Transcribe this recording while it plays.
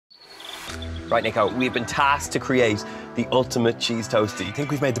Right, Nico, we've been tasked to create the ultimate cheese toastie. I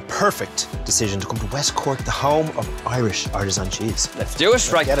think we've made the perfect decision to come to West Cork, the home of Irish artisan cheese. Let's do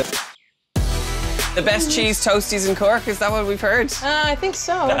it, right? Get it. The best cheese toasties in Cork, is that what we've heard? I think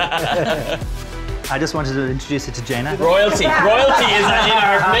so. I just wanted to introduce it to Jaina. Royalty. Royalty is in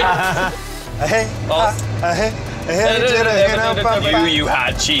our mix. You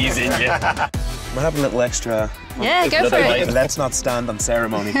had cheese in you. We'll have a little extra. Yeah, go for it. Let's not stand on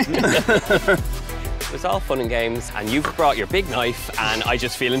ceremony. It's all fun and games, and you've brought your big knife, and I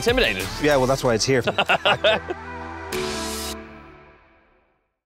just feel intimidated. Yeah, well, that's why it's here.